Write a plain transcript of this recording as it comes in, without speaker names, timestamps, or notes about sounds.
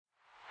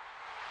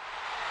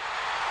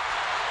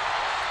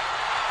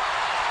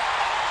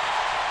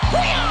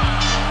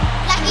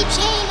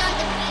Shane on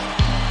the beat.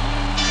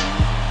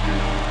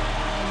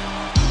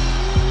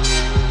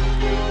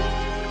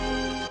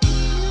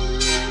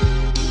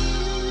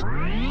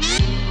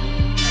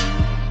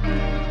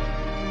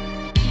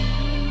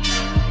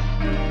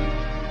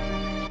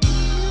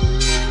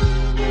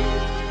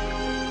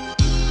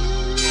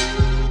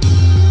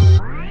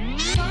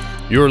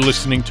 You're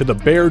listening to the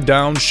Bear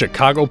Down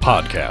Chicago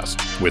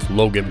podcast with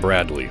Logan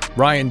Bradley,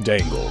 Ryan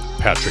Dangle,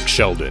 Patrick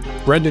Sheldon,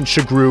 Brendan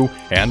Shagrew,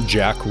 and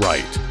Jack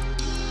Wright.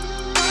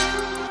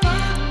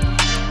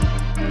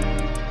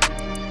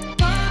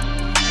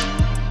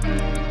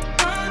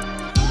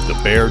 The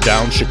Bear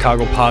Down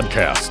Chicago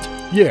podcast.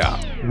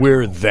 Yeah,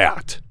 we're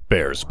that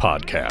Bears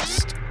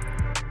podcast.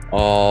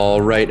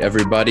 All right,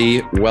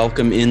 everybody.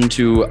 Welcome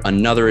into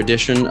another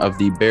edition of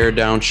the Bear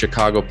Down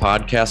Chicago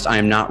podcast. I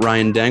am not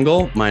Ryan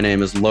Dangle. My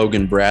name is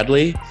Logan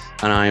Bradley,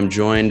 and I am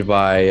joined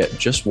by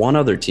just one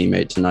other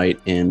teammate tonight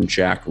in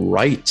Jack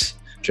Wright.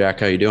 Jack,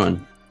 how you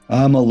doing?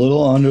 I'm a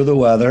little under the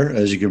weather,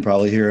 as you can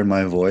probably hear in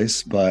my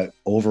voice, but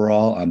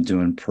overall, I'm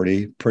doing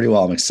pretty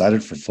well. I'm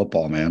excited for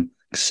football, man.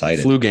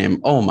 Excited. Flu game.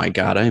 Oh my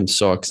God. I am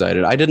so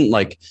excited. I didn't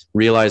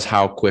realize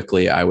how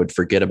quickly I would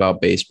forget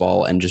about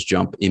baseball and just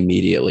jump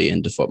immediately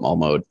into football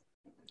mode.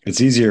 It's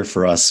easier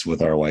for us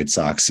with our White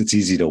Sox. It's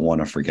easy to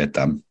want to forget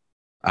them.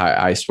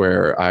 I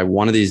swear,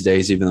 one of these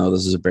days, even though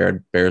this is a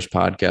Bears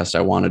podcast,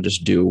 I want to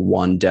just do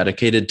one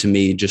dedicated to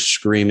me, just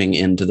screaming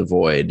into the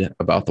void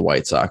about the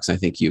White Sox. I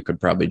think you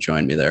could probably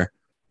join me there.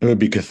 It would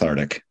be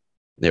cathartic.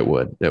 It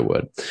would.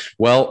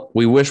 Well,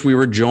 we wish we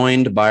were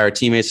joined by our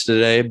teammates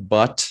today,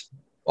 but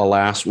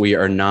alas, we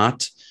are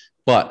not.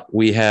 But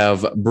we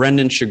have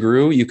Brendan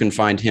Shagrew. You can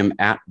find him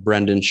at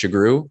Brendan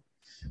Shagrew.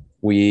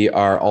 We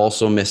are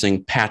also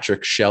missing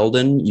Patrick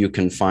Sheldon. You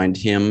can find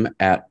him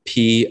at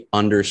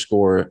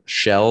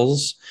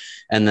P_Shells.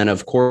 And then,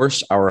 of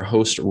course, our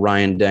host,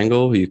 Ryan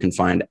Dangle, who you can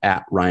find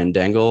at Ryan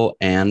Dangle.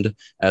 And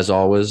as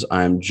always,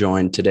 I'm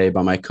joined today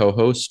by my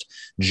co-host,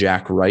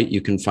 Jack Wright.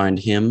 You can find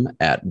him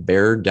at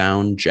Bear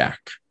Down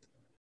Jack.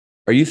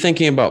 Are you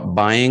thinking about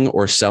buying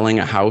or selling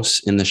a house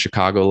in the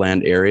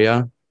Chicagoland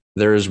area?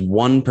 There is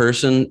one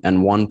person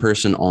and one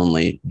person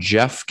only,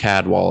 Jeff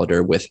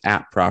Cadwallader with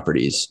At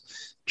Properties.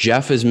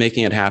 Jeff is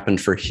making it happen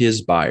for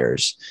his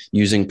buyers,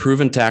 using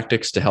proven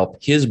tactics to help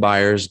his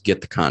buyers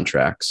get the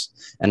contracts.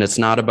 And it's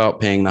not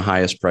about paying the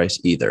highest price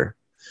either.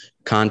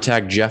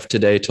 Contact Jeff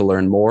today to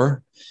learn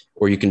more,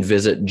 or you can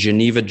visit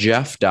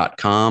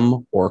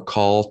genevajeff.com or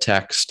call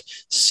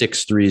text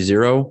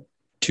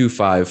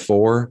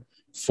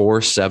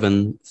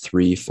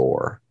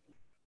 630-254-4734.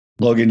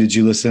 Logan, did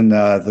you listen?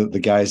 The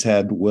guys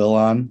had Will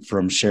on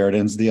from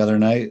Sheridan's the other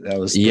night. That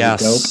was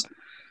dope.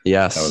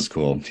 Yes. That was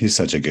cool. He's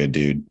such a good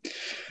dude.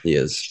 He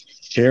is.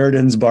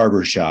 Sheridan's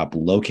Barbershop,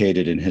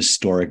 located in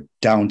historic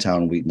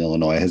downtown Wheaton,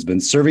 Illinois, has been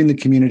serving the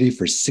community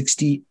for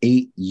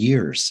 68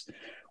 years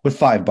with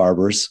 5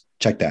 barbers.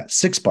 Check that,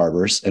 6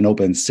 barbers, and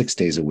open 6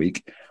 days a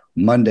week,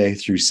 Monday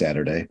through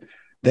Saturday.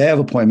 They have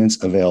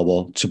appointments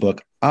available to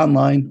book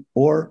online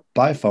or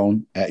by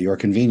phone at your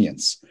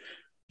convenience.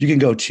 You can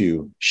go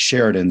to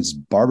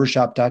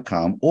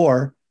sheridansbarbershop.com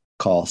or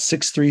call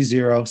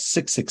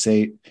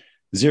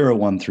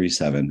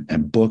 630-668-0137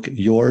 and book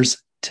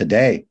yours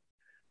today.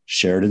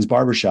 Sheridan's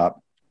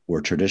Barbershop,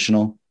 where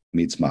traditional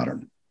meets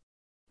modern.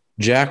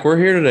 Jack, we're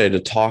here today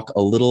to talk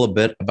a little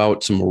bit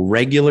about some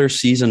regular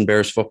season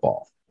Bears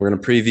football. We're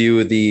going to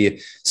preview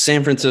the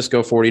San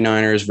Francisco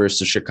 49ers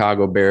versus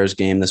Chicago Bears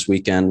game this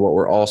weekend. What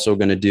we're also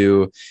going to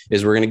do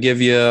is we're going to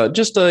give you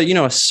just a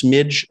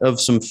smidge of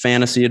some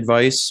fantasy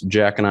advice.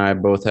 Jack and I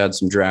both had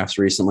some drafts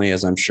recently,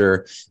 as I'm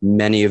sure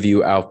many of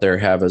you out there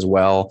have as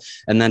well.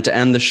 And then to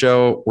end the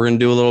show, we're going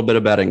to do a little bit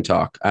of betting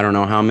talk. I don't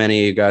know how many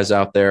of you guys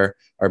out there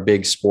are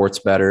big sports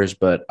bettors,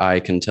 but I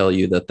can tell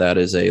you that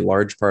is a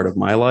large part of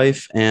my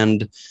life,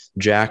 and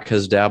Jack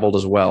has dabbled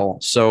as well.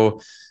 So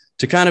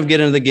to kind of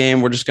get into the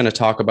game, we're just going to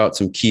talk about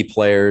some key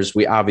players.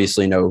 We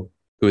obviously know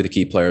who the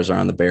key players are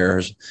on the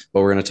Bears,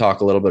 but we're going to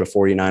talk a little bit of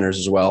 49ers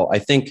as well. I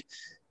think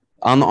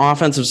on the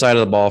offensive side of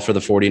the ball for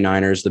the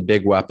 49ers, the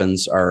big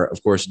weapons are,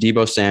 of course,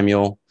 Deebo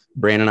Samuel,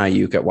 Brandon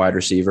Ayuk at wide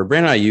receiver.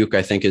 Brandon Ayuk,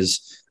 I think,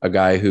 is a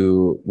guy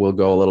who will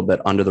go a little bit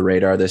under the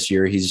radar this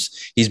year.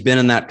 He's been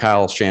in that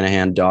Kyle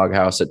Shanahan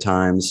doghouse at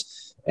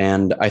times,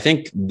 and I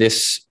think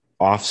this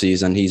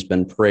offseason he's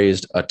been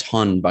praised a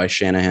ton by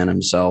Shanahan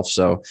himself.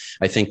 So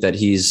I think that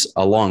he's,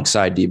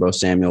 alongside Deebo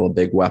Samuel, a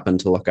big weapon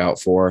to look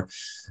out for.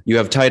 You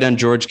have tight end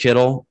George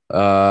Kittle.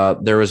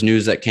 There was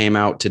news that came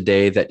out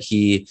today that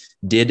he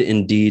did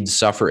indeed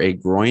suffer a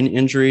groin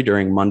injury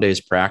during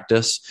Monday's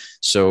practice.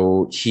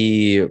 So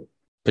he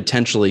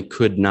potentially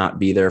could not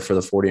be there for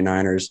the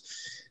 49ers.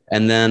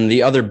 And then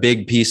the other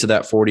big piece of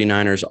that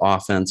 49ers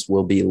offense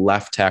will be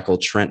left tackle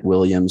Trent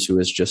Williams, who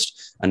is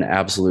just an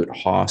absolute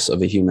hoss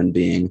of a human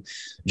being.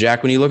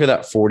 Jack, when you look at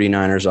that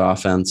 49ers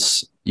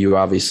offense, you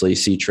obviously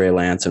see Trey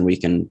Lance, and we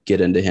can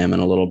get into him in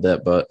a little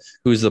bit, but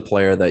who's the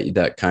player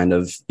that kind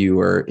of you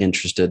are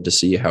interested to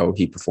see how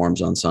he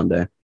performs on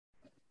Sunday?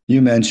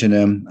 You mentioned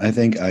him. I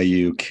think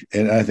Ayuk,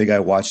 and I think I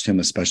watched him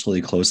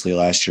especially closely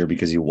last year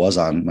because he was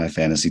on my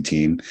fantasy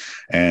team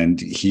and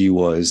he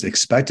was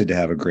expected to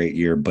have a great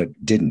year, but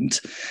didn't.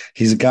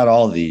 He's got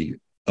all the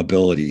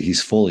ability.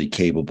 He's fully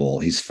capable.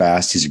 He's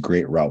fast. He's a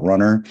great route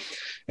runner.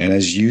 And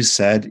as you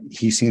said,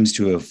 he seems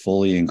to have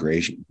fully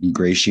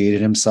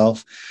ingratiated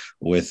himself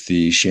with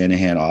the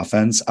Shanahan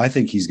offense. I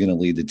think he's going to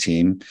lead the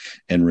team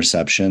in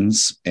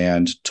receptions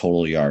and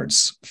total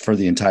yards for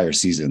the entire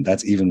season.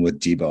 That's even with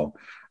Debo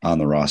on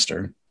the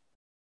roster.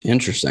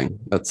 Interesting.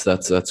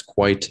 That's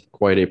quite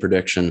a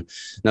prediction.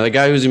 Now, the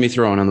guy who's going to be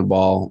throwing on the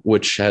ball,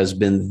 which has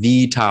been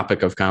the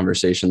topic of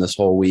conversation this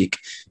whole week,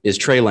 is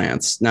Trey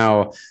Lance.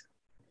 Now,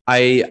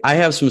 I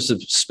have some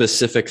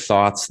specific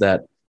thoughts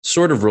that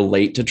sort of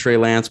relate to Trey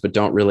Lance, but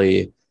don't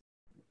really,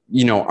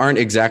 aren't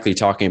exactly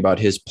talking about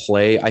his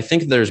play. I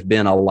think there's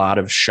been a lot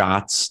of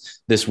shots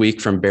this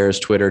week from Bears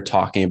Twitter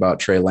talking about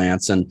Trey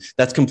Lance, and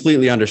that's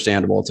completely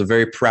understandable. It's a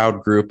very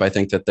proud group. I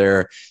think that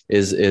there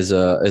is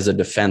a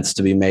defense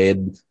to be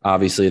made,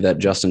 obviously, that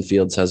Justin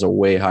Fields has a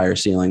way higher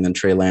ceiling than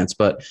Trey Lance.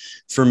 But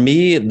for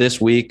me this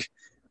week,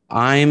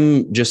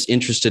 I'm just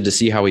interested to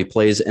see how he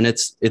plays. And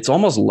it's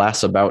almost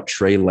less about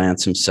Trey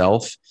Lance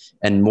himself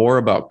and more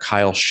about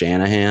Kyle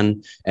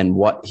Shanahan and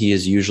what he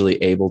is usually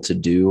able to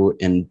do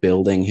in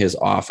building his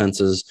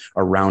offenses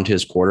around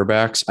his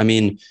quarterbacks. I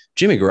mean,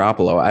 Jimmy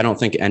Garoppolo, I don't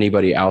think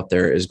anybody out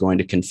there is going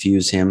to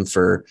confuse him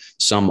for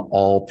some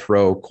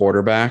all-pro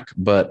quarterback,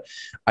 but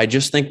I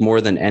just think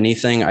more than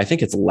anything, I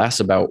think it's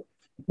less about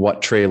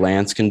what Trey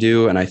Lance can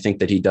do. And I think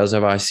that he does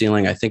have a high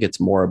ceiling. I think it's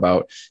more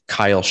about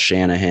Kyle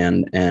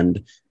Shanahan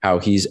and how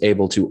he's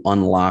able to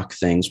unlock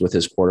things with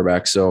his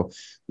quarterback. So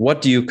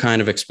what do you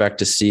kind of expect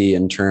to see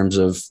in terms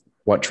of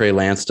what Trey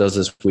Lance does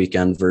this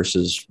weekend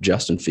versus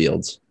Justin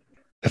Fields?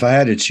 If I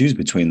had to choose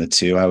between the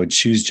two, I would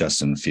choose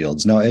Justin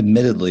Fields. Now,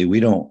 admittedly, we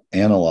don't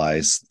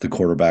analyze the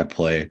quarterback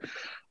play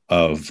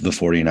of the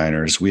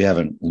 49ers. We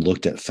haven't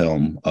looked at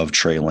film of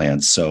Trey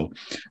Lance. So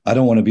I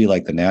don't want to be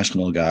like the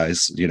national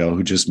guys,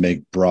 who just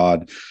make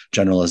broad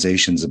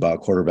generalizations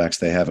about quarterbacks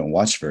they haven't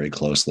watched very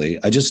closely.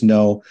 I just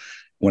know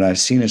when I've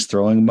seen his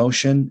throwing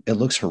motion, it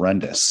looks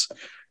horrendous.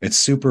 It's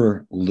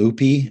super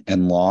loopy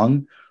and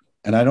long.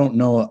 And I don't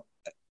know.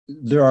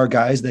 There are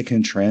guys that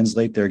can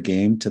translate their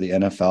game to the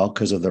NFL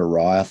because of their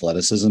raw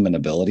athleticism and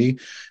ability.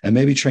 And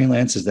maybe Trey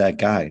Lance is that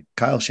guy.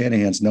 Kyle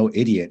Shanahan's no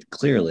idiot,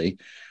 clearly.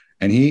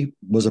 And he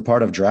was a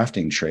part of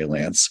drafting Trey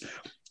Lance.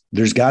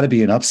 There's got to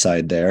be an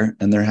upside there.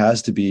 And there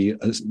has to be,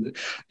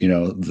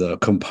 the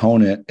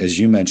component, as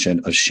you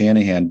mentioned, of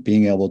Shanahan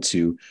being able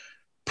to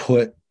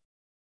put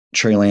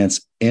Trey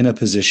Lance in a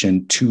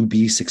position to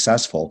be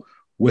successful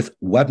with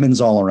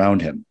weapons all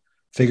around him.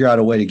 Figure out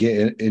a way to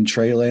get in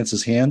Trey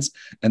Lance's hands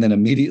and then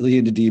immediately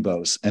into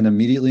Debo's and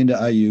immediately into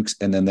Ayuk's.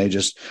 And then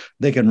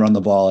they can run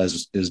the ball,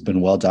 as has been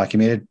well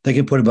documented. They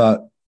can put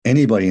about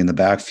anybody in the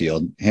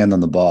backfield, hand on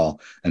the ball,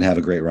 and have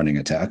a great running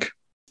attack.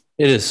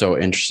 It is so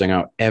interesting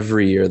how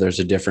every year there's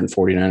a different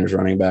 49ers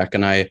running back.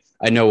 And I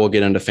know we'll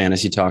get into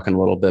fantasy talk in a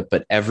little bit,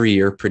 but every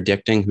year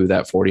predicting who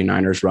that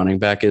 49ers running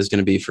back is going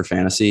to be for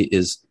fantasy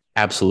is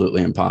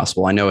absolutely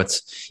impossible. I know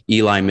it's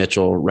Eli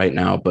Mitchell right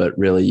now, but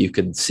really you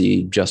could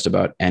see just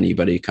about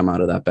anybody come out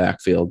of that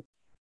backfield.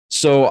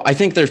 So I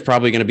think there's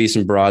probably going to be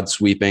some broad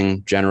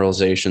sweeping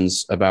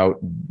generalizations about,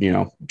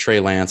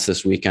 Trey Lance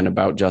this weekend,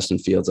 about Justin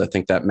Fields. I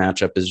think that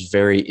matchup is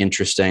very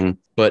interesting.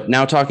 But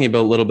now talking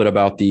about a little bit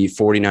about the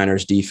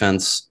 49ers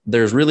defense,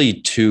 there's really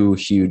two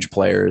huge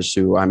players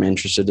who I'm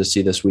interested to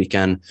see this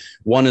weekend.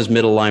 One is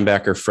middle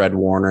linebacker Fred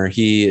Warner.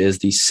 He is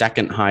the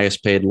second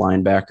highest paid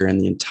linebacker in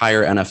the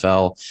entire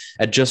NFL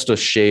at just a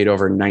shade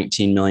over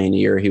 $19 million a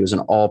year. He was an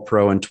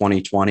all-pro in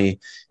 2020,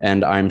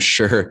 and I'm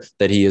sure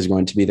that he is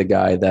going to be the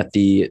guy that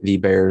the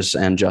Bears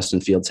and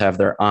Justin Fields have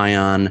their eye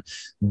on.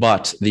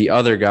 But the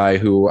other guy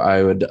who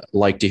I would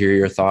like to hear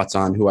your thoughts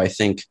on, who I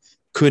think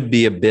could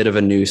be a bit of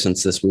a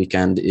nuisance this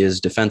weekend,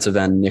 is defensive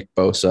end Nick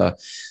Bosa.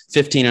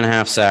 15 and a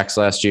half sacks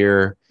last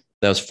year.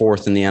 That was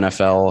fourth in the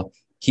NFL.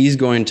 He's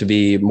going to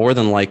be more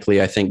than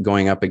likely, I think,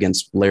 going up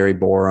against Larry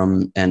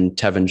Borum and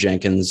Tevin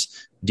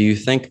Jenkins. Do you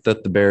think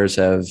that the Bears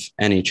have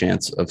any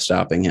chance of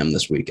stopping him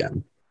this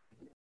weekend?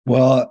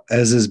 Well,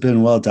 as has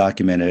been well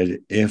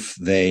documented, if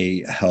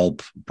they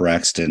help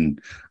Braxton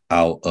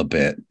out a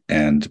bit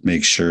and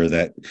make sure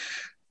that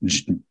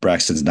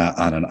Braxton's not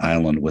on an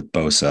island with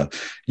Bosa.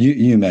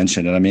 You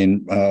mentioned it. I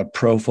mean,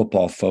 Pro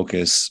Football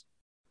Focus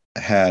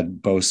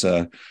had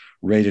Bosa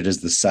rated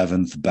as the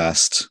seventh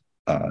best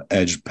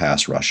edge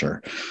pass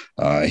rusher.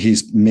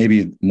 He's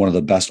maybe one of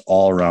the best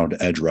all-around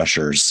edge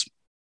rushers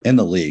in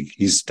the league.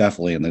 He's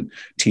definitely in the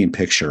team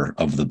picture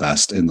of the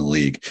best in the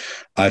league.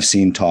 I've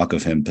seen talk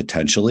of him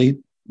potentially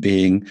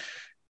being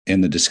in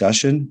the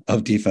discussion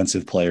of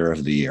Defensive Player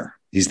of the Year.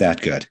 He's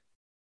that good.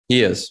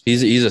 He is.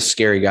 He's a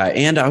scary guy.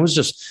 And I was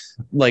just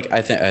like,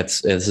 I think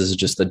this is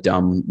just the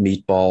dumb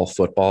meatball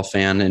football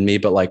fan in me,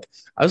 but like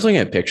I was looking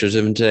at pictures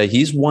of him today.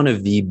 He's one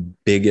of the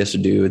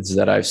biggest dudes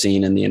that I've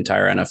seen in the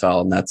entire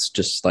NFL. And that's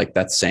just like,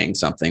 that's saying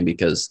something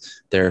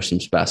because there are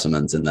some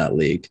specimens in that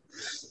league.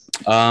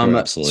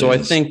 So I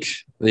think,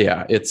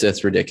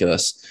 it's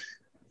ridiculous.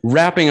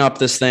 Wrapping up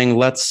this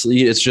thing,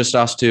 it's just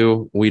us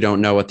two. We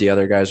don't know what the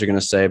other guys are going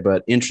to say,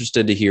 but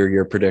interested to hear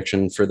your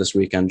prediction for this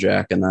weekend,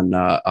 Jack, and then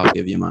I'll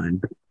give you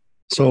mine.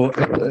 So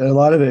a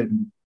lot of it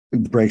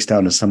breaks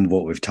down to some of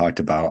what we've talked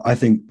about. I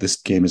think this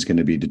game is going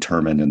to be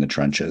determined in the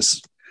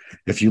trenches.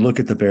 If you look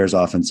at the Bears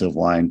offensive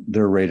line,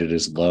 they're rated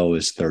as low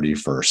as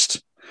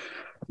 31st.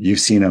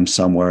 You've seen them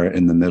somewhere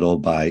in the middle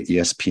by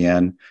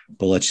ESPN,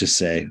 but let's just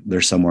say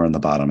they're somewhere in the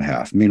bottom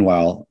half.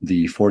 Meanwhile,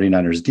 the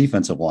 49ers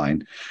defensive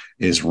line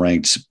is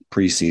ranked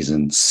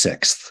preseason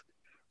 6th.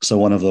 So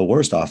one of the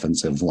worst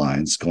offensive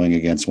lines going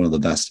against one of the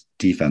best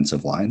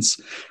defensive lines.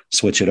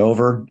 Switch it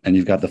over, and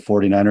you've got the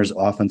 49ers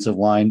offensive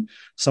line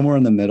somewhere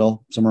in the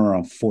middle, somewhere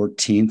around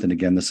 14th. And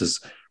again, this is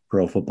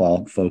Pro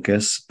Football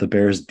Focus. The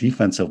Bears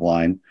defensive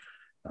line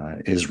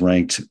is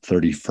ranked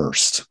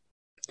 31st.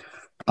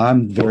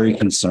 I'm very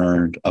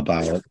concerned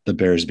about the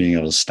Bears being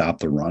able to stop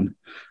the run.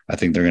 I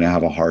think they're going to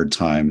have a hard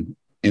time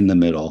in the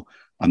middle.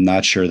 I'm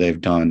not sure they've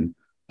done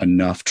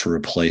enough to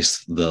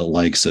replace the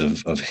likes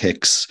of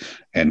Hicks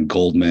and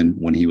Goldman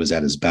when he was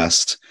at his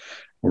best.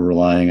 We're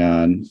relying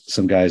on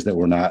some guys that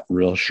we're not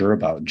real sure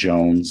about.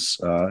 Jones,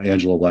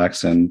 Angelo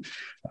Blackson,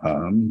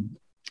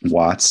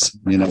 Watts,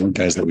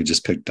 guys that we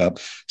just picked up.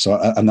 So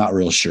I'm not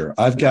real sure.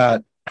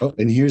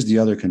 And here's the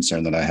other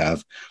concern that I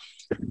have.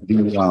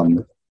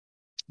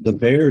 The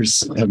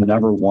Bears have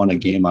never won a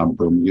game on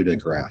Bermuda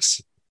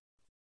grass.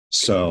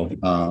 So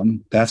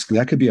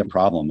that could be a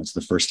problem. It's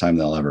the first time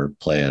they'll ever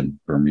play in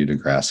Bermuda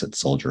grass at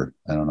Soldier.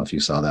 I don't know if you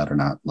saw that or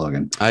not,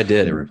 Logan. I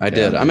did.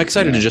 I'm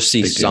excited to just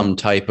see some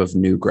type of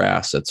new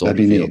grass at Soldier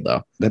Field,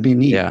 though. That'd be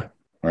neat. Yeah.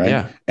 Right.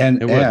 Yeah.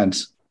 And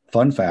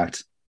fun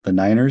fact, the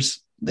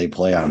Niners, they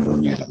play on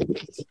Bermuda.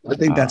 I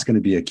think that's going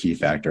to be a key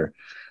factor.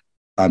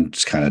 I'm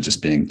just kind of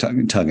being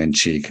tongue in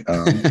cheek.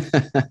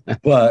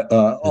 But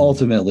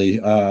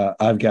ultimately,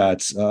 I've got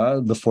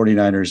the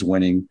 49ers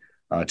winning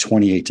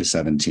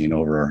 28-17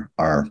 over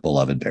our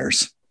beloved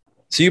Bears.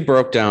 So you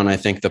broke down, I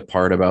think, the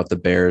part about the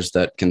Bears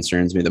that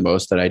concerns me the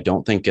most that I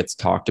don't think gets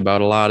talked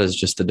about a lot is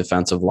just the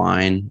defensive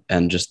line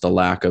and just the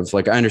lack of,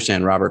 I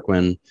understand Robert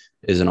Quinn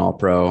is an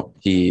all-pro.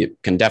 He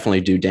can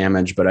definitely do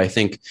damage, but I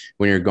think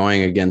when you're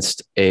going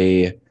against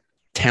a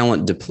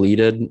talent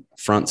depleted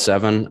front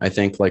seven, I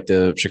think like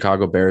the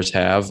Chicago Bears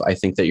have, I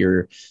think that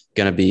you're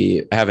going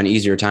to have an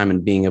easier time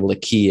in being able to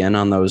key in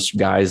on those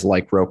guys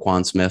like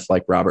Roquan Smith,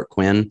 like Robert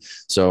Quinn.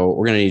 So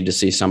we're going to need to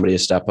see somebody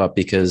step up,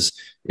 because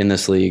in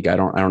this league, I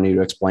don't need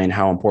to explain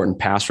how important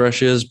pass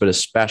rush is, but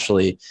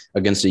especially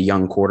against a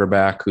young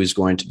quarterback who's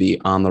going to be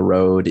on the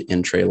road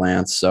in Trey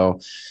Lance.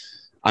 So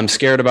I'm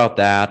scared about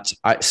that.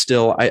 I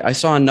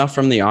saw enough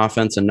from the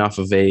offense, enough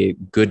of a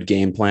good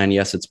game plan.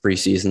 Yes, it's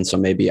preseason, so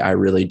maybe I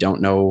really don't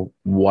know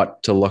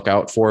what to look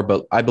out for,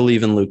 but I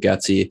believe in Luke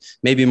Getsy,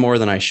 maybe more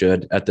than I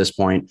should at this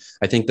point.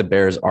 I think the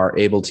Bears are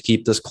able to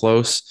keep this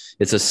close.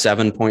 It's a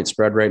 7-point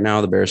spread right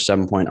now. The Bears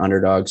 7-point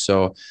underdog.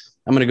 So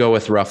I'm going to go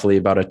with roughly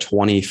about a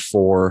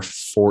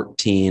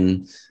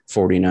 24-14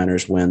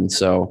 49ers win.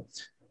 So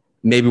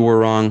maybe we're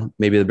wrong.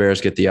 Maybe the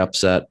Bears get the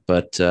upset,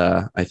 but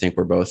I think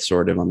we're both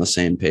sort of on the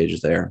same page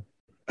there.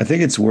 I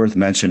think it's worth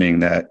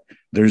mentioning that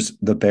there's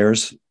the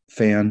Bears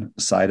fan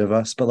side of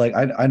us, but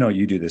I know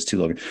you do this too,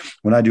 Logan.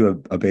 When I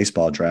do a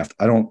baseball draft,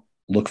 I don't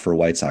look for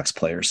White Sox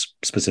players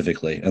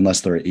specifically,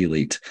 unless they're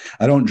elite.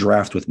 I don't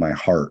draft with my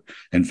heart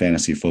in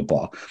fantasy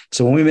football.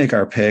 So when we make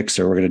our picks,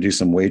 or we're going to do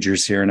some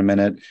wagers here in a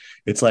minute,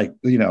 it's kind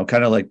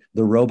of like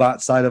the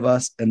robot side of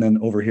us. And then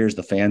over here's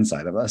the fan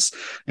side of us.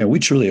 And we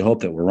truly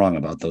hope that we're wrong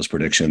about those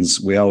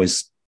predictions. We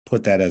always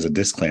put that as a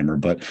disclaimer,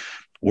 but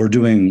we're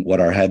doing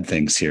what our head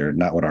thinks here,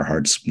 not what our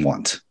hearts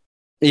want.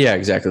 Yeah,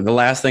 exactly. The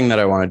last thing that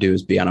I want to do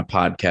is be on a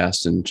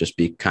podcast and just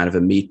be kind of a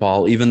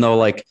meatball, even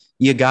though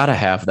you got to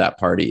have that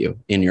part of you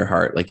in your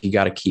heart. You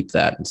got to keep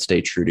that and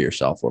stay true to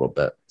yourself a little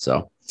bit.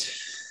 So,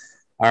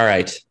 all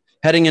right,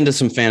 heading into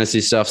some fantasy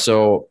stuff.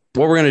 So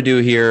what we're going to do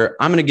here,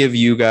 I'm going to give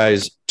you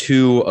guys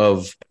two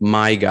of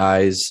my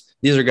guys.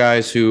 These are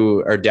guys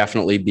who are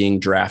definitely being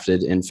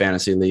drafted in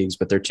fantasy leagues,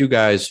 but they're two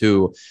guys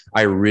who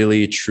I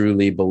really,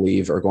 truly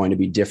believe are going to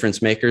be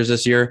difference makers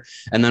this year.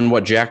 And then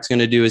what Jack's going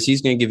to do is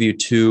he's going to give you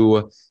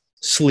two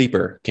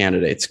sleeper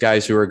candidates,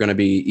 guys who are going to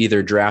be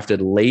either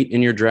drafted late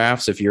in your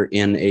drafts if you're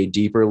in a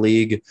deeper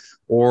league,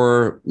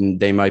 or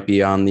they might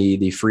be on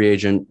the free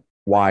agent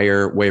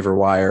waiver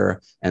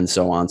wire, and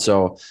so on.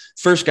 So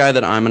first guy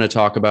that I'm going to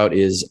talk about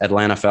is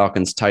Atlanta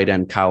Falcons tight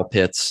end Kyle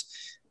Pitts.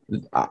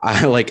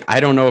 I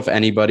don't know if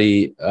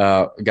anybody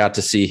got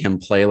to see him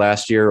play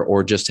last year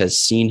or just has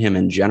seen him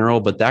in general,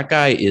 but that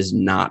guy is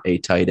not a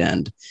tight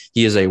end.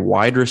 He is a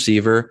wide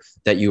receiver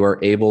that you are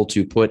able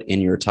to put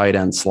in your tight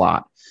end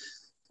slot.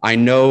 I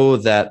know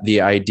that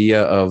the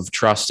idea of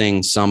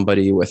trusting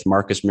somebody with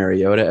Marcus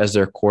Mariota as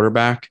their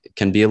quarterback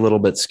can be a little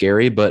bit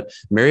scary, but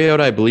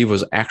Mariota, I believe,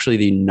 was actually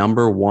the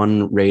number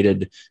 1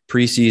 rated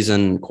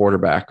preseason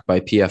quarterback by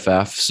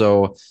PFF.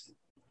 So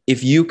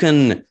if you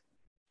can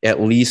at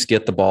least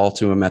get the ball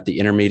to him at the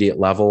intermediate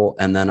level.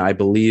 And then I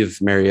believe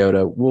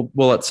Mariota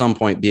will at some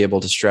point be able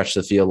to stretch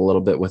the field a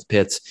little bit with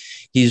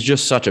Pitts. He's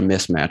just such a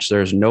mismatch.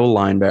 There's no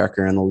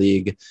linebacker in the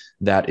league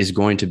that is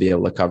going to be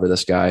able to cover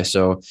this guy.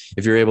 So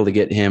if you're able to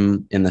get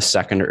him in the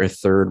second or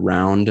third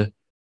round,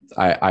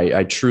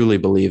 I truly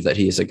believe that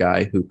he's a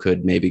guy who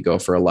could maybe go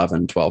for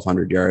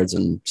 1,200 yards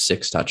and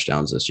 6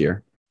 touchdowns this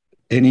year.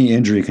 Any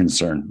injury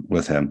concern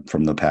with him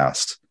from the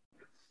past,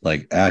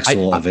 like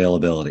actual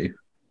availability?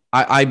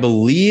 I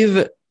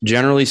believe,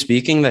 generally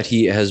speaking, that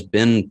he has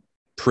been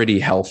pretty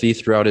healthy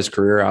throughout his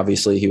career.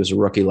 Obviously, he was a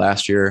rookie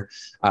last year.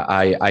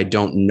 I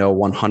don't know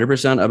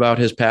 100% about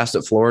his past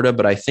at Florida,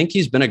 but I think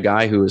he's been a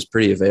guy who is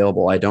pretty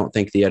available. I don't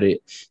think he had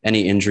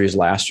any injuries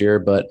last year,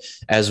 but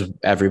as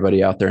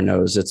everybody out there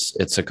knows,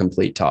 it's a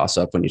complete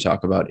toss-up when you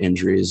talk about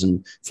injuries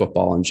and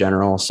football in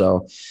general.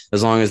 So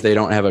as long as they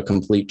don't have a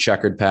complete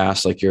checkered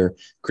past like your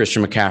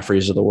Christian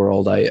McCaffreys of the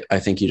world, I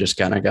think you just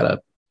kind of got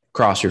to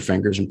cross your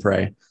fingers and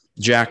pray.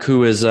 Jack,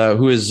 who is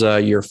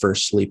your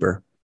first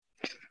sleeper?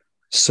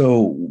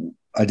 So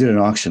I did an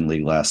auction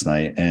league last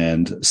night,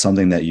 and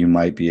something that you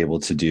might be able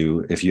to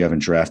do if you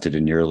haven't drafted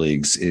in your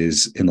leagues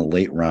is in the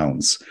late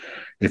rounds.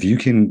 If you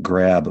can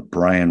grab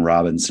Brian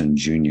Robinson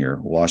Jr.,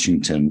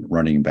 Washington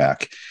running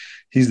back,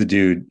 he's the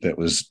dude that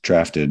was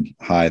drafted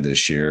high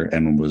this year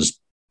and was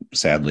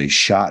sadly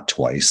shot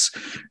twice,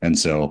 and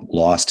so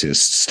lost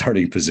his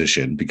starting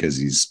position because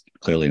he's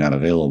clearly not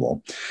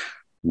available.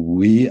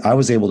 I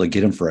was able to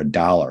get him for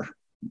 $1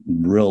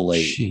 real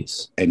late.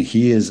 Jeez. And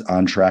he is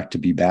on track to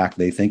be back,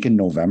 they think, in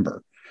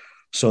November.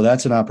 So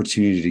that's an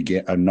opportunity to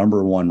get a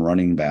number one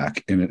running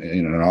back in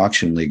an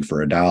auction league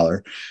for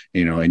 $1.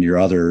 In your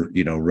other,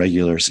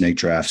 regular snake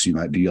drafts, you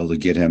might be able to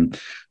get him,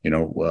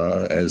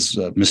 as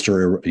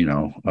Mr.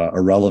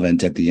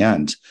 Irrelevant at the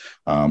end.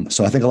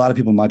 So I think a lot of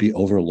people might be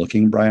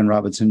overlooking Brian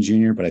Robinson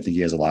Jr., but I think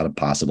he has a lot of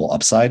possible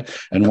upside.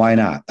 And why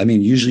not? I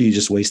mean, usually you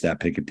just waste that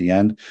pick at the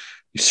end.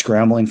 You're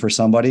scrambling for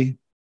somebody.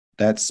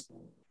 That's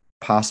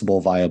possible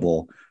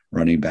viable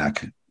running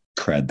back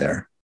cred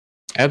there.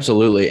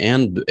 Absolutely.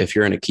 And if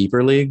you're in a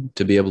keeper league,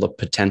 to be able to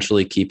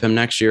potentially keep him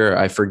next year,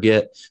 I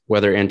forget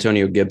whether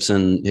Antonio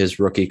Gibson, his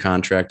rookie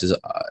contract is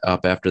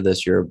up after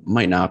this year,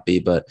 might not be,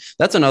 but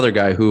that's another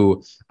guy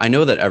who I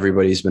know that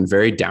everybody's been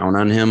very down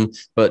on him,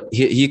 but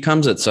he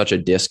comes at such a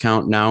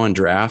discount now in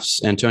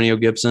drafts, Antonio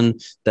Gibson,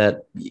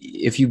 that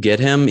if you get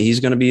him,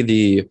 he's going to be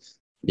the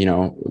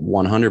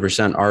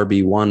 100%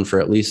 RB1 for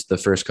at least the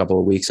first couple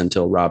of weeks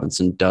until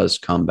Robinson does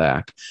come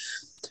back.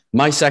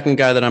 My second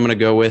guy that I'm going to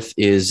go with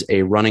is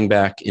a running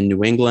back in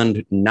New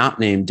England, not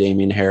named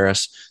Damian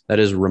Harris. That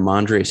is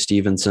Ramondre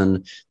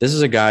Stevenson. This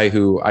is a guy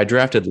who I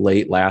drafted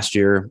late last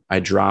year. I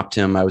dropped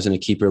him. I was in a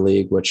keeper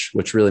league, which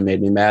really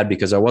made me mad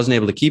because I wasn't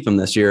able to keep him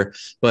this year.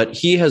 But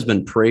he has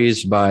been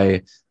praised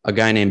by a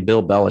guy named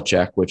Bill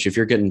Belichick, which if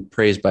you're getting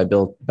praised by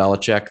Bill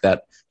Belichick,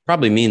 that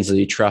probably means that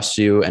he trusts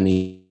you and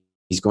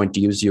he's going to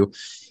use you.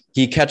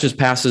 He catches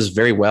passes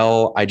very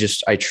well. I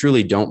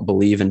truly don't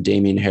believe in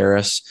Damian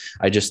Harris.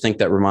 I just think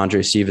that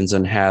Ramondre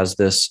Stevenson has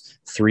this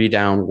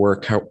 3-down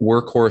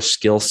workhorse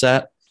skill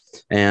set.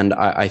 And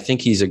I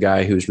think he's a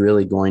guy who's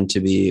really going to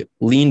be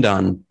leaned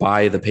on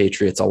by the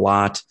Patriots a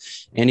lot.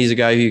 And he's a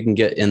guy who you can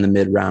get in the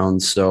mid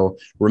rounds. So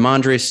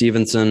Ramondre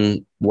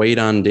Stevenson, wait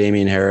on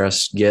Damian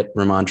Harris, get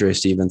Ramondre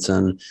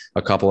Stevenson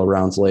a couple of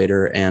rounds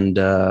later and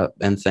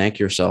thank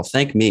yourself.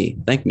 Thank me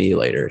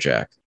later,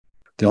 Jack.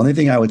 The only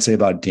thing I would say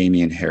about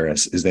Damian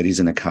Harris is that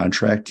he's in a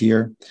contract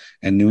year,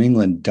 and New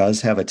England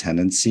does have a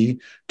tendency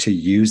to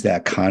use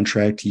that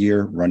contract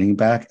year running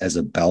back as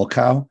a bell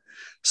cow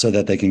so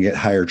that they can get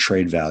higher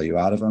trade value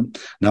out of him.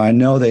 Now, I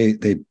know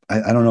I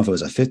don't know if it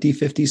was a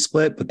 50-50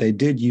 split, but they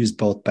did use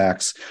both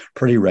backs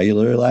pretty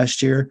regularly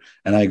last year.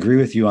 And I agree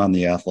with you on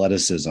the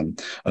athleticism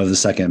of the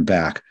second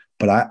back.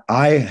 But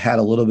I had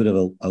a little bit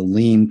of a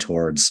lean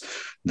towards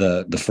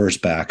the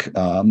first back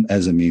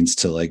as a means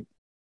to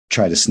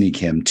try to sneak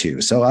him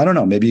too. So I don't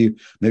know, maybe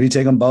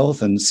take them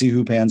both and see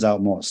who pans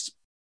out most.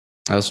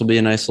 This will be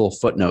a nice little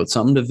footnote,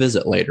 something to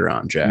visit later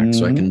on, Jack.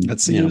 So I can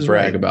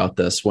brag about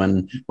this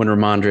when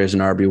Ramondre is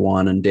an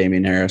RB1 and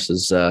Damian Harris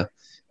is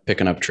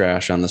picking up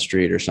trash on the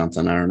street or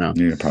something. I don't know.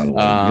 You're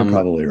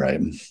probably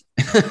right.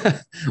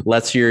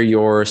 Let's hear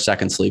your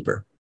second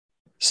sleeper.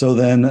 So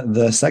then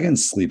the second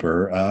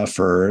sleeper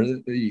for,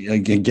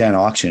 again,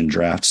 auction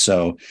draft.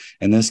 So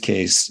in this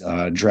case,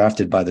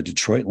 drafted by the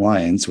Detroit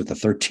Lions with the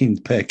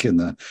 13th pick in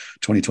the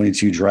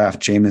 2022 draft,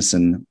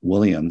 Jameson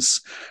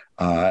Williams.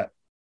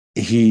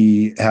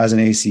 He has an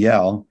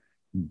ACL,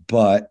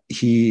 but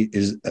he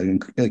is,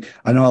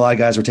 I know a lot of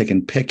guys were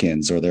taking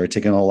Pickens or they're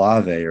taking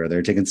Olave or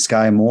they're taking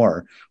Sky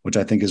Moore, which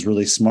I think is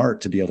really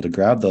smart to be able to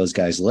grab those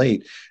guys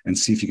late and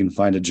see if you can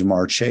find a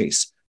Jamar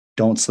Chase.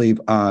 Don't sleep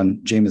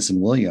on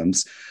Jameson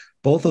Williams.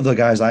 Both of the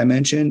guys I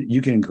mentioned,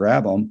 you can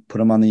grab them, put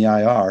them on the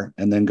IR,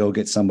 and then go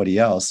get somebody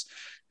else.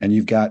 And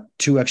you've got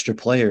 2 extra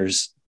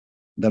players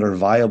that are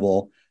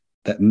viable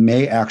that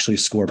may actually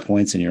score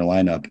points in your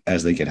lineup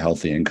as they get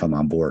healthy and come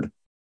on board.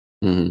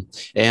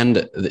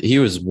 And he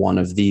was one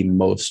of the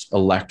most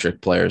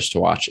electric players to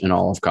watch in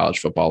all of college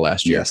football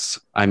last year. Yes.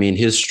 I mean,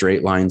 his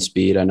straight line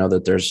speed, I know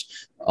that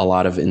there's a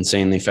lot of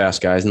insanely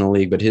fast guys in the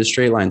league, but his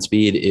straight line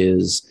speed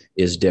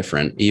is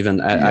different.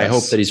 Even I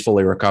hope that he's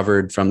fully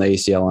recovered from the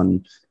ACL,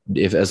 and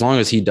as long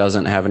as he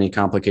doesn't have any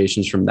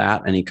complications from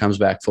that and he comes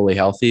back fully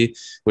healthy,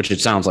 which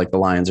it sounds like the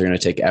Lions are going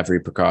to take every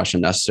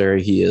precaution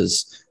necessary, he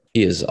is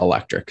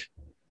electric.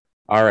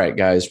 All right,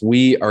 guys,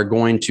 we are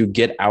going to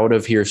get out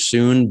of here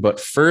soon, but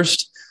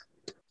first,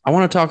 I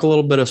want to talk a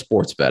little bit of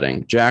sports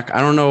betting. Jack, I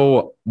don't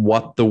know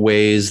what the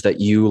ways that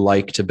you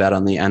like to bet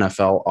on the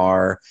NFL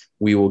are.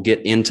 We will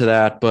get into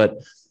that, but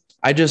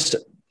I've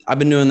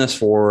been doing this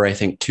for, I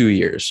think, 2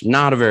 years,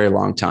 not a very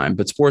long time,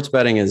 but sports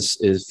betting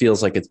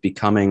feels like it's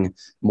becoming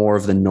more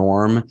of the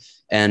norm.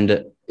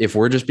 And if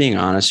we're just being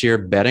honest here,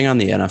 betting on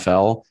the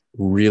NFL,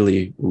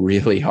 really,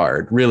 really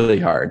hard.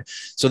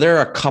 So there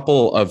are a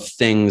couple of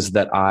things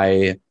that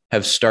I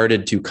have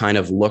started to kind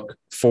of look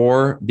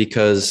for,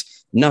 because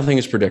nothing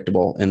is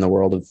predictable in the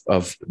world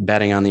of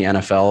betting on the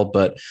NFL,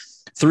 but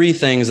 3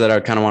 things that I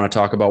kind of want to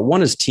talk about.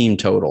 One is team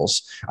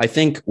totals. I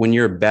think when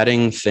you're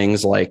betting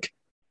things like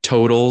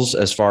totals,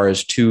 as far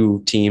as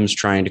 2 teams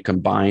trying to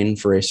combine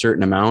for a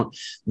certain amount,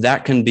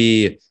 that can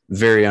be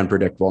very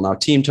unpredictable. Now,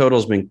 team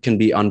totals can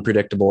be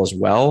unpredictable as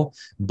well,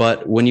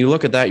 but when you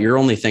look at that, you're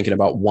only thinking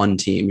about one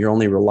team. You're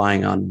only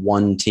relying on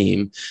one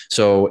team.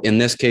 So in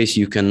this case,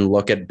 you can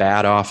look at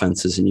bad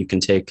offenses and you can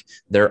take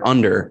their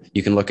under.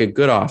 You can look at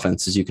good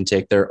offenses. You can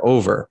take their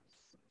over.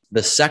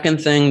 The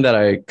second thing that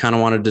I kind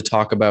of wanted to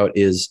talk about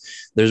is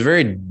there's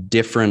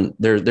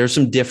there's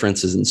some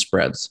differences in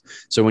spreads.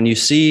 So when you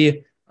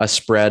see a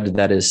spread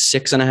that is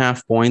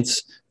 6.5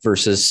 points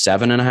versus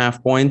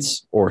 7.5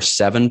 points or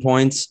 7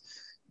 points,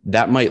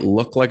 that might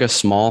look like a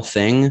small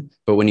thing,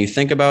 but when you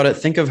think about it,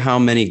 think of how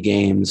many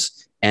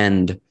games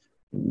end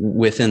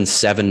within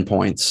 7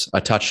 points, a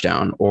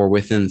touchdown, or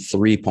within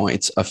 3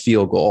 points, a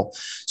field goal.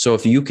 So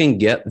if you can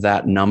get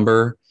that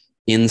number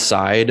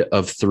inside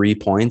of 3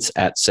 points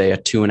at, say, a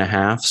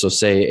 2.5, so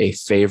say a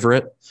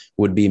favorite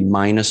would be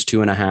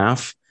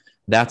 -2.5,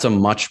 that's a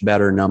much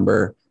better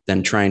number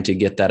than trying to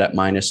get that at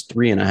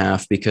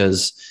 -3.5,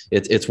 because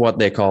it's what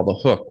they call the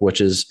hook,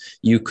 which is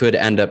you could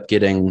end up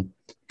getting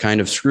kind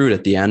of screwed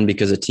at the end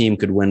because a team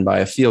could win by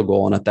a field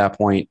goal. And at that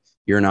point,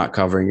 you're not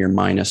covering your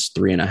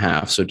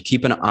 -3.5. So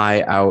keep an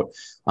eye out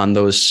on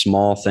those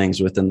small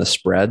things within the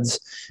spreads.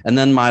 And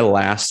then my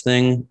last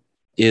thing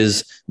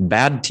is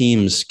bad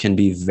teams can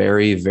be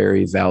very,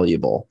 very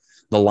valuable.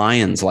 The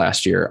Lions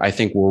last year, I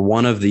think, were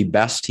one of the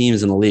best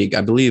teams in the league.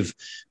 I believe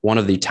one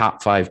of the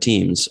top 5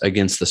 teams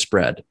against the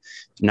spread.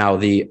 Now,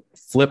 the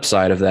flip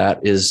side of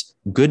that is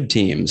good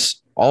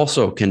teams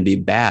also can be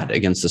bad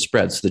against the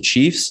spread. So the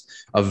Chiefs,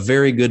 a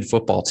very good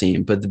football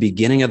team, but at the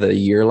beginning of the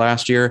year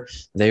last year,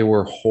 they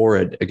were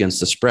horrid against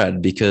the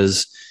spread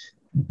because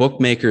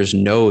bookmakers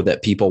know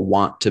that people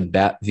want to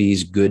bet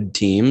these good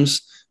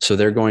teams. So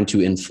they're going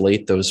to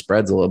inflate those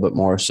spreads a little bit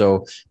more.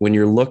 So when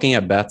you're looking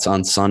at bets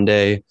on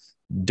Sunday,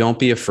 don't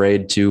be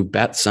afraid to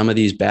bet some of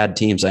these bad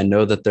teams. I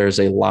know that there's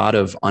a lot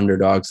of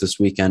underdogs this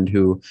weekend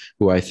who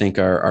I think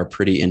are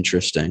pretty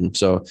interesting.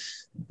 So,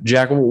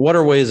 Jack, what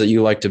are ways that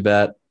you like to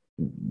bet?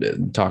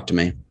 Talk to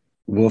me.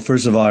 Well,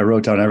 first of all, I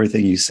wrote down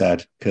everything you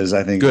said because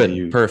I think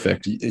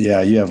perfect.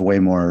 Yeah, you have way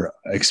more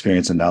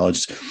experience and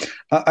knowledge.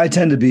 I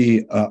tend to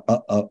be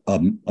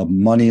a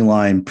money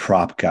line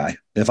prop guy.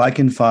 If I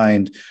can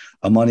find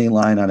a money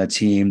line on a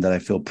team that I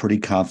feel pretty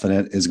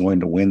confident is going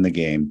to win the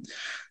game,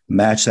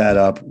 match that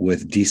up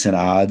with decent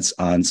odds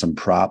on some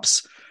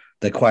props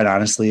that, quite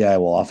honestly, I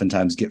will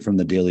oftentimes get from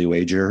the Daily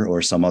Wager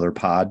or some other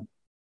pod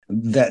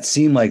that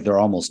seem like they're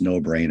almost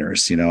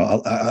no-brainers.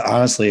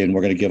 Honestly, and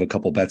we're going to give a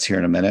couple bets here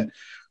in a minute.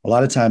 A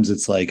lot of times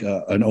it's like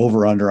an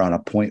over-under on a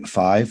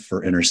 0.5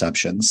 for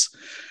interceptions.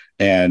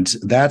 And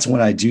that's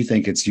when I do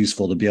think it's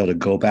useful to be able to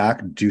go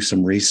back, do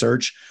some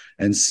research,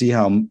 and see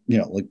how,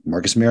 like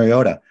Marcus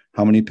Mariota,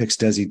 how many picks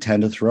does he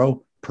tend to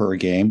throw per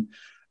game?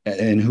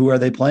 And who are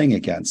they playing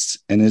against?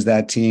 And is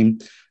that team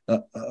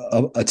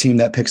a team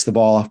that picks the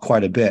ball off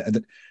quite a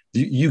bit?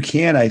 You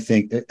can, I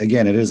think,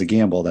 again, it is a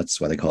gamble.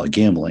 That's why they call it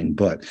gambling.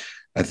 But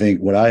I think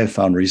what I have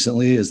found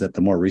recently is that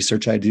the more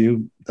research I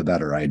do, the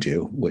better I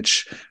do,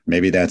 which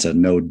maybe that's a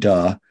no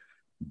duh.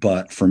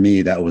 But for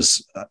me, that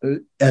was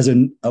as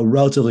a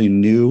relatively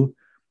new,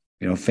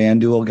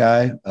 FanDuel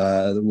guy,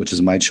 which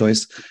is my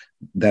choice.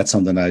 That's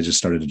something I just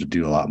started to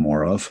do a lot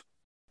more of.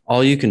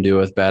 All you can do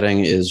with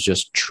betting is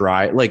just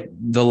try. Like,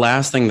 the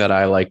last thing that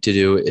I like to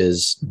do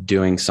is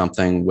doing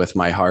something with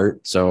my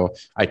heart. So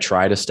I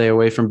try to stay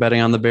away from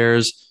betting on the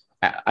Bears.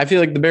 I feel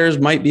like the Bears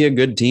might be a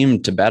good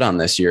team to bet on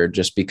this year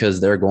just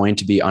because they're going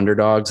to be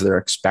underdogs. They're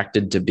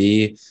expected to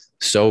be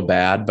so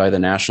bad by the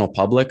national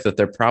public that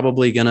they're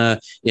probably going to,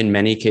 in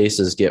many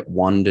cases, get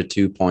 1 to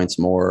 2 points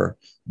more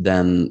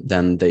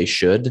than they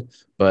should.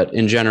 But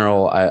in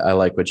general, I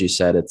like what you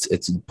said.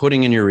 It's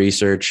putting in your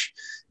research,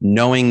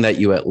 knowing that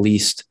you at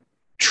least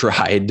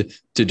tried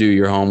to do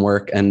your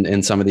homework and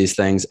in some of these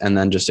things, and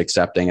then just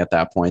accepting at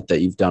that point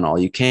that you've done all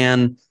you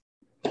can.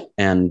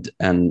 and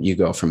you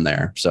go from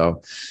there.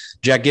 So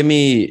Jack, give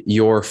me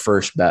your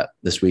first bet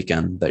this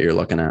weekend that you're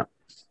looking at.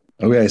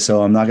 Okay,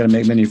 so I'm not going to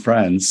make many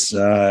friends.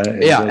 I was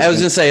going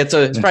to say it's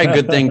probably a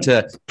good thing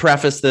to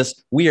preface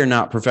this. We are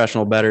not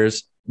professional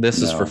bettors.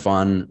 This is for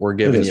fun. We're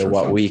giving you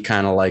what we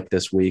kind of like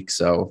this week,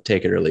 so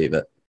take it or leave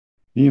it.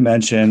 You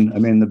mentioned,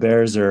 the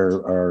Bears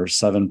are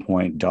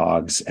 7-point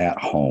dogs at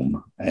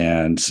home,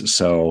 and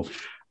so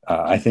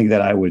I think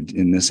that I would,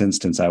 in this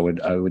instance, I would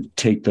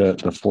take the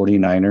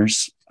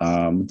 49ers,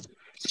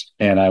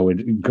 and I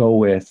would go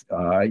with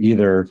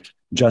either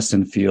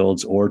Justin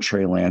Fields or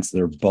Trey Lance.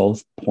 They're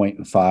both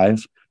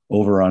 0.5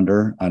 over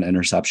under on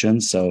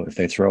interceptions. So if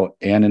they throw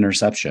an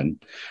interception,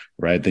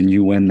 right, then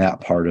you win that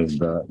part of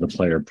the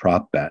player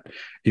prop bet.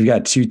 You've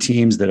got two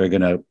teams that are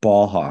going to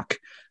ball hawk.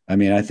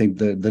 I think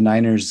the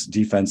Niners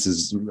defense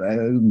is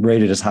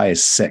rated as high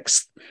as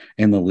 6th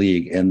in the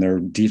league, and their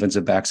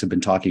defensive backs have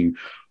been talking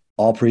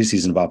all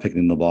preseason about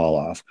picking the ball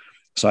off.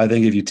 So I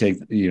think if you take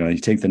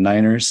the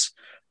Niners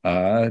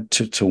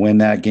to win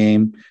that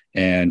game,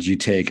 and you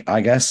take,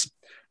 I guess,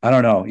 I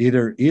don't know,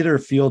 either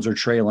Fields or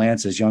Trey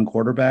Lance as young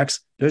quarterbacks,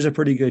 there's a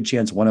pretty good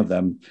chance one of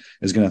them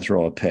is going to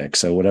throw a pick.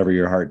 So whatever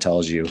your heart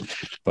tells you,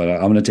 but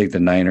I'm going to take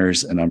the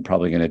Niners, and I'm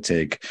probably going to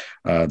take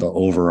the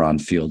over on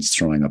Fields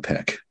throwing a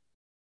pick.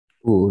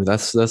 Ooh,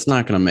 that's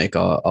not going to make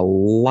a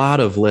lot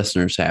of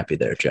listeners happy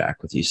there,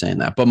 Jack, with you saying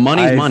that. But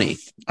money's money.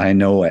 I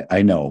know it.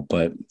 I know,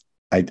 but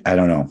I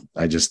don't know.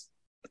 I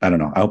don't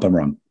know. I hope I'm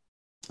wrong.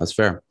 That's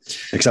fair.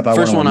 Except I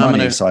want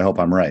money, so I hope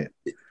I'm right.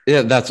 Yeah,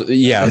 I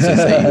was gonna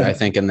say, I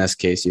think in this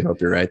case, you hope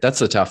you're right. That's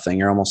the tough thing.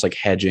 You're almost like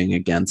hedging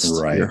against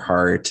your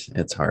heart.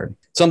 It's hard.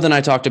 Something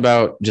I talked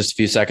about just a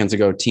few seconds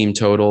ago, team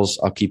totals.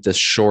 I'll keep this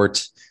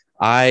short.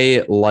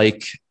 I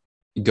like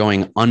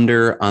going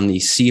under on the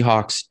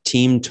Seahawks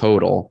team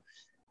total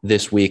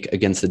this week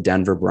against the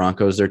Denver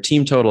Broncos. Their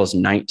team total is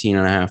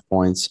 19.5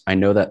 points. I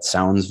know that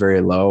sounds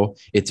very low.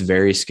 It's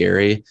very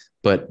scary,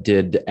 but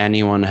did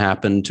anyone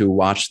happen to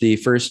watch the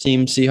first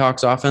team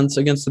Seahawks offense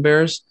against the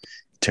Bears?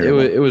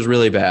 Terrible. It was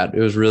really bad. It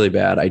was really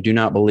bad. I do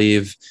not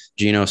believe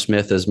Geno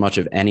Smith is much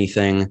of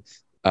anything.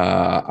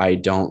 I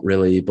don't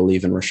really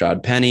believe in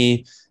Rashad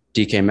Penny.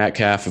 DK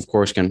Metcalf, of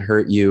course, can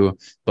hurt you,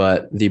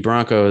 but the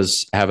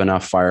Broncos have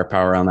enough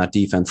firepower on that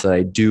defense that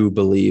I do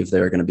believe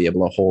they're going to be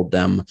able to hold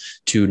them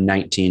to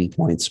 19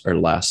 points or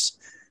less.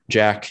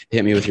 Jack,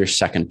 hit me with your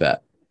second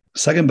bet.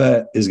 Second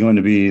bet is going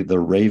to be the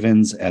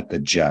Ravens at the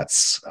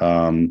Jets.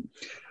 The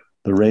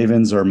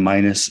Ravens are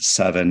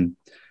 -7.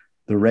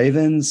 The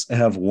Ravens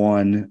have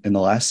won in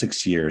the last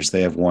 6 years.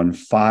 They have won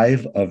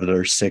 5 of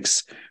their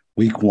 6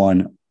 week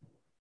one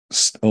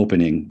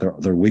opening,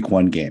 their week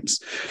one games.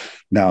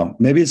 Now,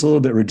 maybe it's a little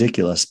bit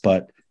ridiculous,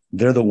 but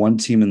they're the one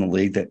team in the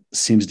league that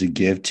seems to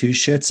give 2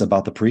 shits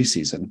about the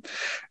preseason.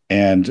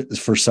 And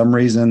for some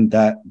reason,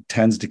 that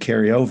tends to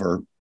carry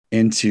over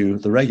into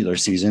the regular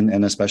season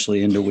and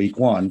especially into week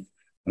one.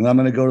 And I'm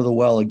going to go to the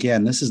well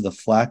again. This is the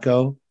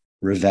Flacco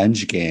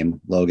revenge game,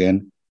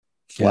 Logan.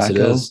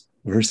 Flacco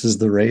versus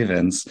the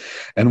Ravens.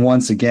 And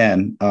once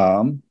again,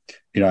 I'm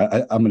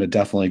going to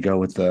definitely go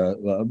with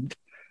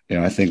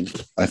I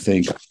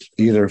think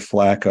either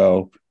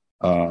Flacco.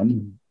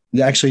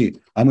 Actually,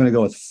 I'm going to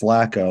go with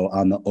Flacco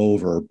on the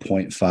over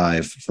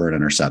 0.5 for an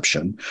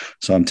interception.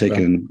 So I'm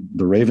taking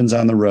the Ravens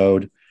on the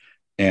road,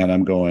 and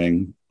I'm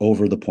going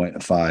over the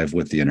 0.5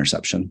 with the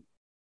interception.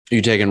 Are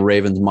you taking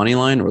Ravens money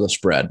line or the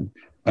spread?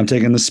 I'm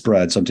taking the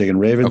spread. So I'm taking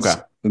Ravens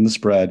in the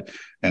spread,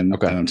 and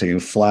I'm taking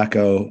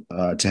Flacco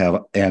to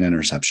have an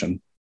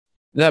interception.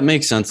 That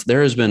makes sense.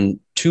 There has been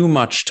too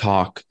much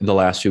talk the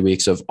last few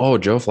weeks of,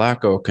 Joe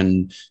Flacco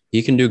can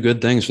do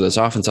good things for this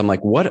offense. I'm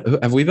like, what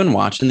have we been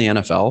watching the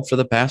NFL for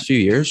the past few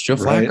years? Joe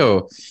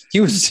Flacco,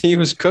 he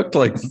was cooked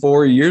like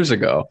 4 years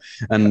ago,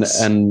 and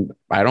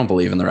I don't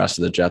believe in the rest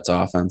of the Jets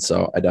offense.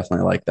 So I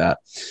definitely like that.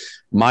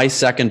 My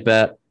second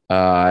bet,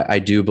 I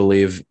do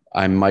believe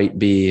I might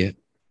be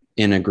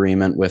in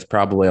agreement with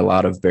probably a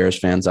lot of Bears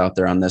fans out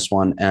there on this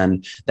one.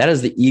 And that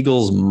is the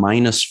Eagles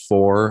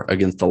 -4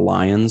 against the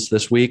Lions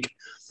this week.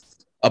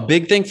 A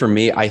big thing for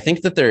me, I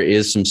think that there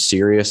is some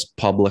serious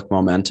public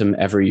momentum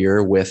every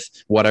year with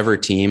whatever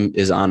team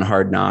is on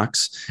Hard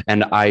Knocks.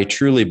 And I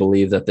truly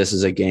believe that this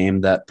is a game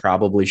that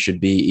probably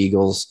should be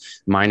Eagles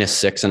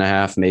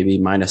 -6.5, maybe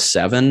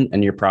 -7.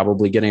 And you're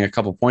probably getting a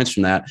couple points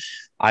from that.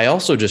 I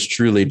also just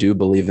truly do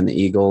believe in the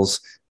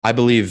Eagles. I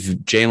believe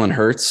Jalen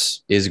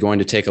Hurts is going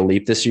to take a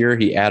leap this year.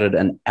 He added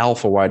an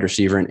alpha wide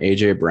receiver in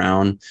A.J.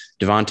 Brown.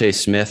 Devontae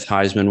Smith,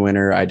 Heisman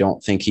winner. I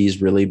don't think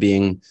he's really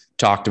being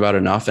talked about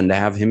enough. And to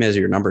have him as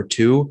your number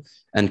 2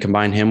 and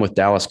combine him with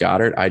Dallas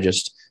Goedert,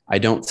 I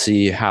don't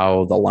see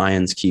how the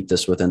Lions keep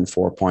this within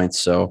 4 points.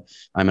 So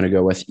I'm going to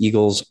go with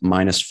Eagles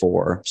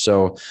 -4.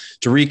 So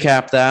to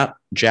recap that,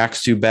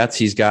 Jack's 2 bets,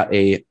 he's got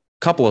a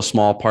couple of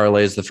small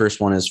parlays. The first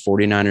one is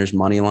 49ers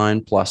money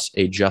line plus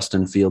a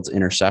Justin Fields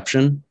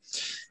interception.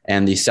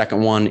 And the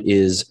second one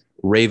is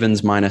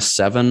Ravens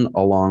 -7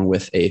 along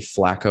with a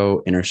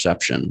Flacco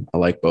interception. I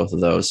like both of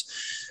those.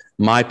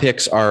 My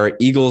picks are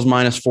Eagles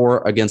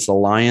 -4 against the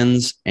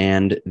Lions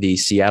and the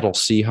Seattle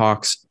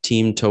Seahawks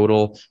team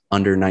total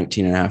under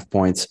 19.5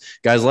 points.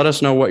 Guys, let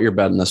us know what you're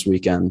betting this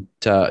weekend.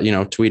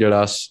 Tweet at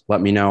us.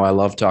 Let me know. I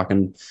love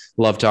talking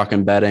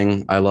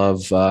betting. I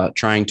love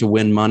trying to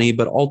win money,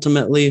 but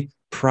ultimately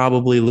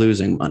probably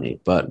losing money.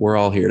 But we're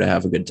all here to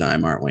have a good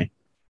time, aren't we?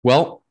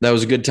 Well, that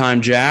was a good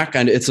time, Jack.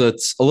 And it's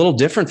a little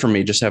different for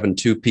me just having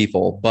two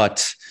people,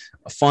 but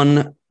a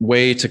fun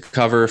way to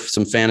cover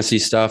some fantasy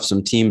stuff,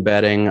 some team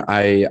betting.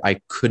 I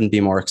couldn't be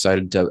more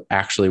excited to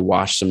actually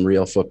watch some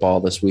real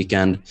football this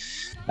weekend.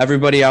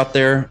 Everybody out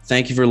there,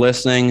 thank you for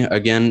listening.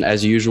 Again,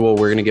 as usual,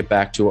 we're going to get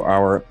back to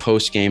our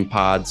post-game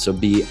pod, so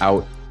be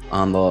out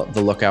on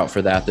the lookout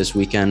for that this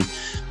weekend.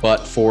 But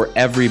for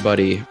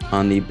everybody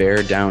on the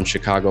Bear Down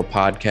Chicago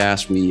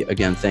podcast, we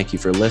again thank you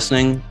for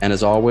listening. And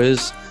as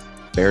always,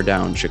 Bear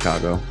Down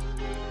Chicago.